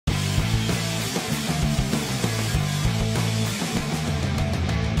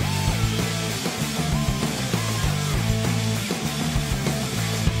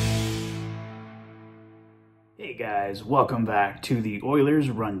Hey guys, welcome back to the Oilers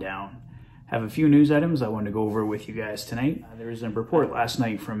Rundown. Have a few news items I want to go over with you guys tonight. There was a report last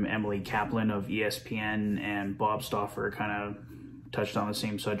night from Emily Kaplan of ESPN, and Bob Stauffer kind of touched on the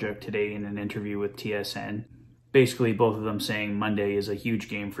same subject today in an interview with TSN. Basically, both of them saying Monday is a huge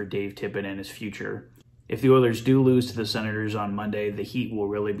game for Dave Tippett and his future. If the Oilers do lose to the Senators on Monday, the heat will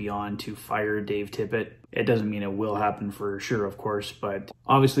really be on to fire Dave Tippett. It doesn't mean it will happen for sure, of course, but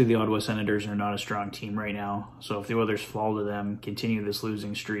obviously the Ottawa Senators are not a strong team right now. So if the Oilers fall to them, continue this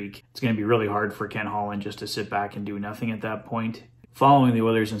losing streak, it's going to be really hard for Ken Holland just to sit back and do nothing at that point. Following the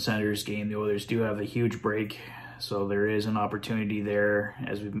Oilers and Senators game, the Oilers do have a huge break. So there is an opportunity there,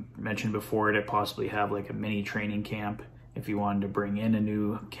 as we mentioned before, to possibly have like a mini training camp if you wanted to bring in a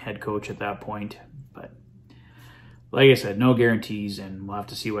new head coach at that point. But like I said, no guarantees, and we'll have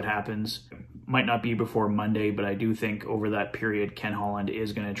to see what happens. Might not be before Monday, but I do think over that period, Ken Holland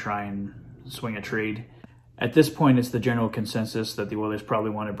is going to try and swing a trade. At this point, it's the general consensus that the Oilers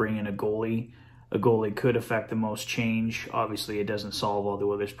probably want to bring in a goalie. A goalie could affect the most change. Obviously, it doesn't solve all the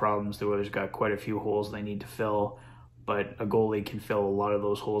Oilers' problems. The Oilers got quite a few holes they need to fill, but a goalie can fill a lot of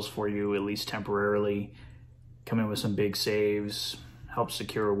those holes for you, at least temporarily. Come in with some big saves, help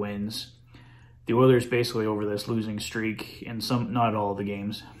secure wins. The Oilers basically over this losing streak in some, not all the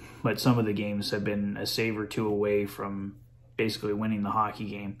games, but some of the games have been a save or two away from basically winning the hockey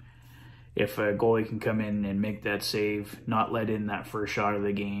game. If a goalie can come in and make that save, not let in that first shot of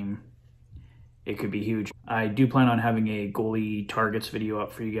the game, it could be huge. I do plan on having a goalie targets video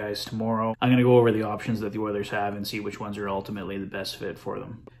up for you guys tomorrow. I'm going to go over the options that the Oilers have and see which ones are ultimately the best fit for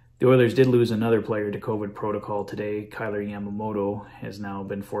them. The Oilers did lose another player to COVID protocol today. Kyler Yamamoto has now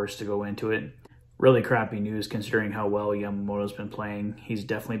been forced to go into it. Really crappy news considering how well Yamamoto's been playing. He's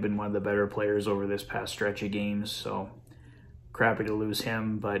definitely been one of the better players over this past stretch of games, so crappy to lose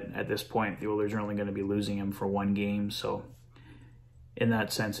him, but at this point the Oilers are only going to be losing him for one game, so in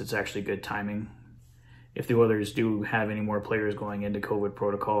that sense it's actually good timing. If the Oilers do have any more players going into COVID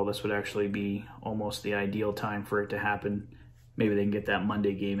protocol, this would actually be almost the ideal time for it to happen. Maybe they can get that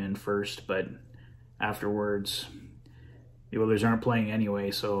Monday game in first, but afterwards the Oilers aren't playing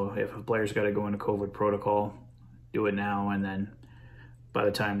anyway, so if a player's got to go into COVID protocol, do it now, and then by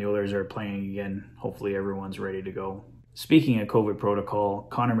the time the Oilers are playing again, hopefully everyone's ready to go. Speaking of COVID protocol,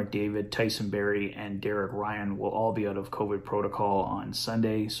 Connor McDavid, Tyson Barrie, and Derek Ryan will all be out of COVID protocol on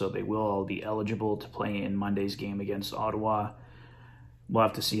Sunday, so they will all be eligible to play in Monday's game against Ottawa. We'll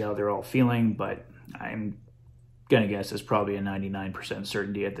have to see how they're all feeling, but I'm going to guess it's probably a 99%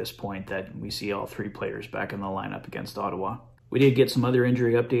 certainty at this point that we see all three players back in the lineup against Ottawa. We did get some other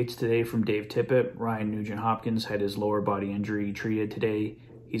injury updates today from Dave Tippett. Ryan Nugent-Hopkins had his lower body injury treated today.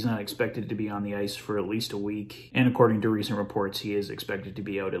 He's not expected to be on the ice for at least a week, and according to recent reports, he is expected to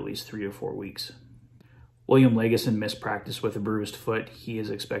be out at least 3 to 4 weeks. William Lagesson missed practice with a bruised foot. He is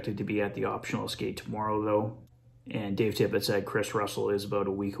expected to be at the optional skate tomorrow, though, and Dave Tippett said Chris Russell is about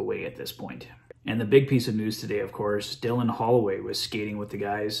a week away at this point. And the big piece of news today, of course, Dylan Holloway was skating with the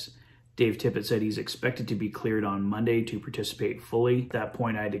guys. Dave Tippett said he's expected to be cleared on Monday to participate fully. At that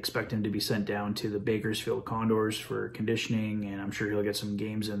point, I'd expect him to be sent down to the Bakersfield Condors for conditioning, and I'm sure he'll get some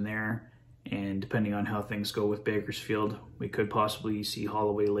games in there. And depending on how things go with Bakersfield, we could possibly see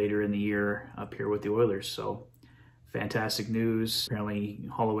Holloway later in the year up here with the Oilers. So fantastic news. Apparently,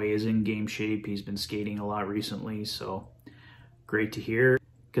 Holloway is in game shape. He's been skating a lot recently, so great to hear,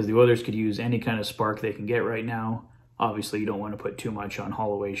 because the Oilers could use any kind of spark they can get right now. Obviously, you don't want to put too much on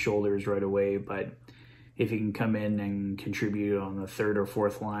Holloway's shoulders right away, but if he can come in and contribute on the third or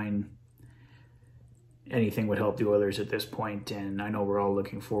fourth line, anything would help the Oilers at this point, and I know we're all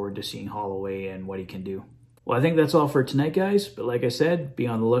looking forward to seeing Holloway and what he can do. Well, I think that's all for tonight, guys, but like I said, be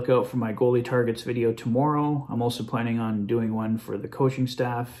on the lookout for my goalie targets video tomorrow. I'm also planning on doing one for the coaching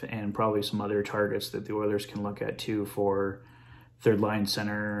staff and probably some other targets that the Oilers can look at too for third line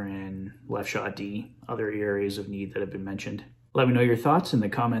center and left shot D, other areas of need that have been mentioned. Let me know your thoughts in the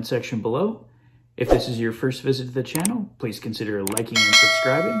comment section below. If this is your first visit to the channel, please consider liking and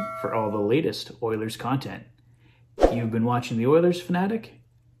subscribing for all the latest Oilers content. You've been watching the Oilers Fanatic.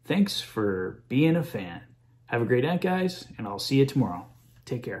 Thanks for being a fan. Have a great night, guys, and I'll see you tomorrow.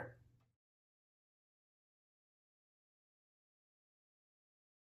 Take care.